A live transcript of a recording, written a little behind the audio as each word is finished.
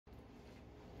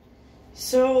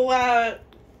So,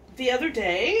 the other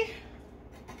day,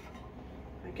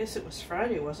 I guess it was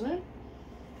Friday, wasn't it?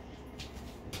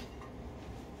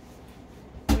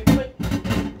 We put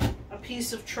a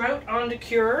piece of trout on to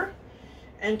cure,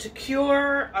 and to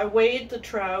cure, I weighed the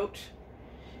trout,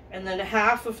 and then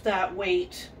half of that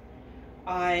weight,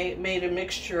 I made a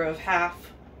mixture of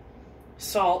half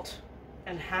salt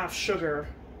and half sugar,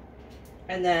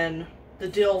 and then the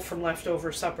dill from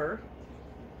leftover supper.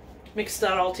 Mixed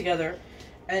that all together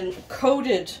and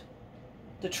coated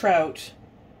the trout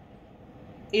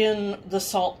in the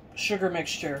salt sugar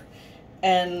mixture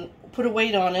and put a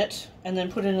weight on it and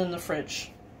then put it in the fridge.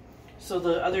 So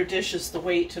the other dish is the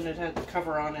weight and it had the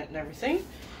cover on it and everything.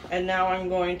 And now I'm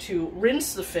going to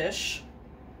rinse the fish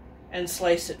and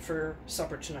slice it for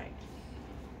supper tonight.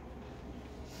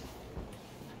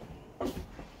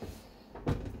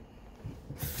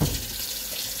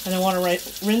 And I want to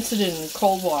rinse it in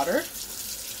cold water.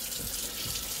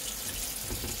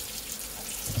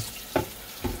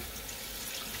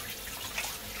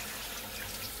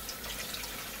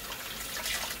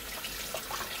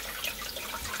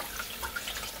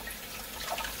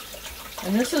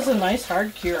 And this is a nice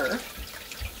hard cure.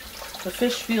 The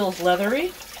fish feels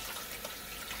leathery.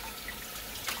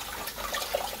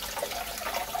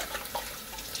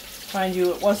 Mind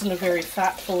you, it wasn't a very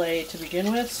fat fillet to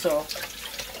begin with, so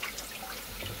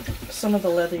some of the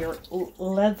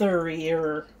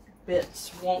leatherier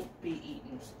bits won't be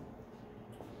eaten.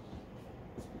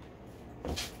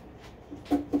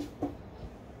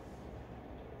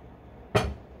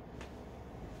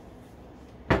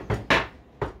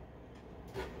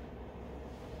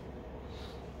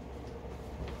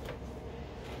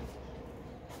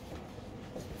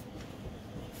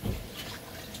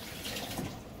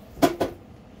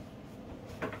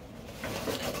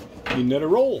 You need another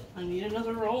roll. I need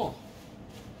another roll.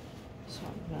 So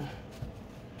I'm gonna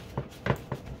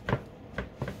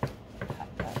pat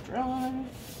that dry.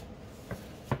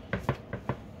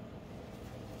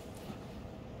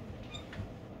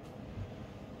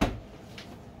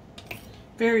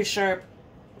 Very sharp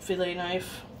fillet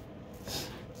knife.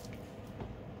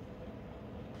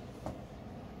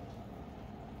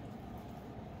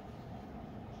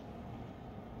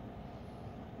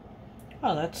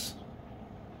 Oh, that's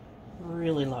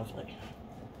really lovely.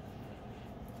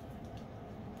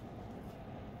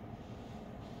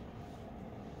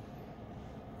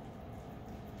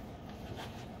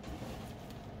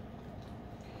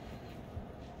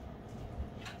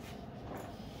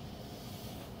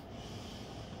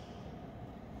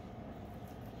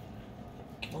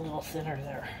 Get a little thinner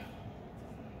there.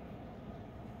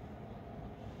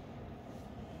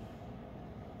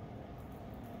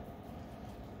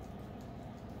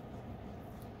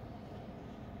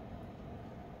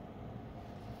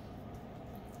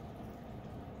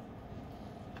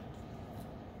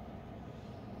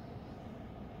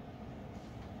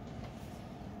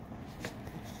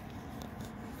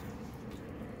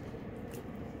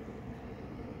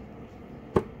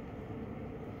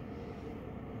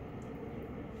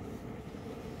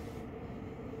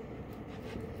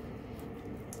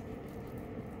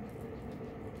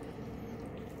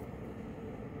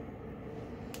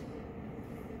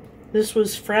 This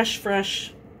was fresh trout,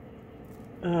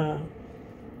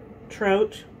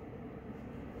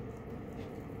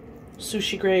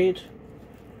 sushi grade,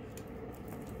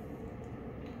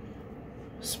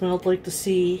 smelled like the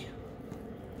sea.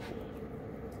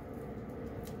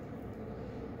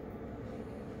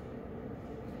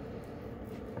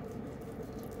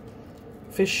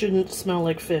 Fish shouldn't smell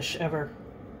like fish, ever.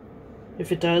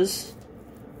 If it does,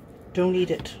 don't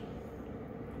eat it.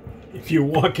 If you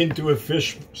walk into a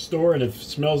fish store and it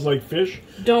smells like fish,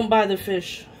 don't buy the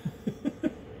fish.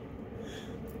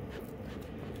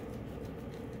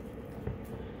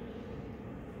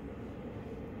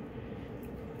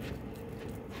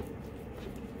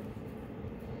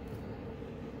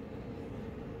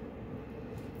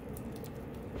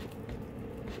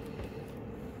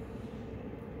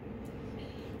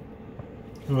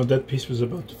 Oh, that piece was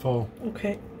about to fall.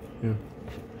 Okay. Yeah.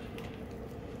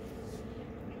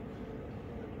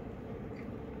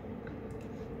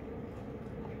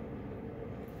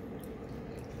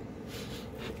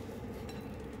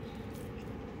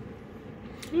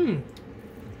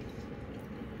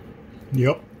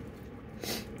 Yep.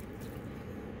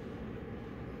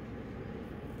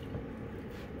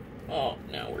 Oh,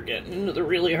 now we're getting into the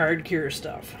really hard cure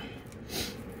stuff.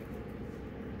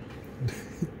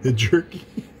 The jerky.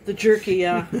 The jerky,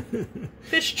 yeah.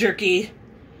 Fish jerky.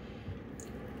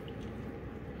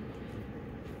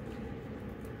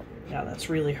 Yeah, that's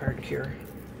really hard cure.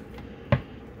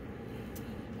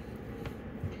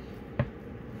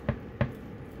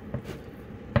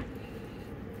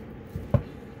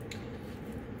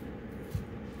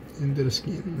 into the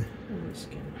skin. And the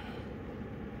skin.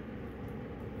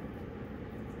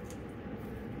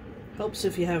 Helps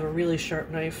if you have a really sharp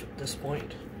knife at this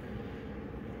point.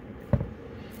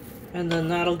 And then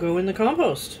that'll go in the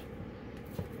compost.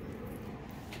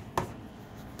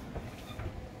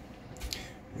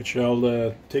 Which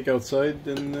I'll take outside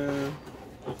and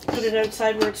put it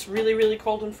outside where it's really, really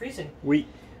cold and freezing. Oui.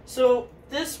 So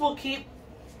this will keep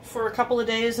for a couple of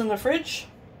days in the fridge.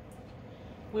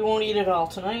 We won't eat it all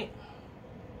tonight.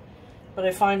 But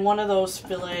I find one of those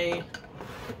fillet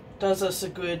does us a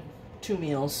good 2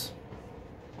 meals.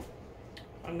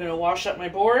 I'm going to wash up my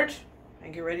board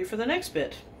and get ready for the next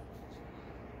bit.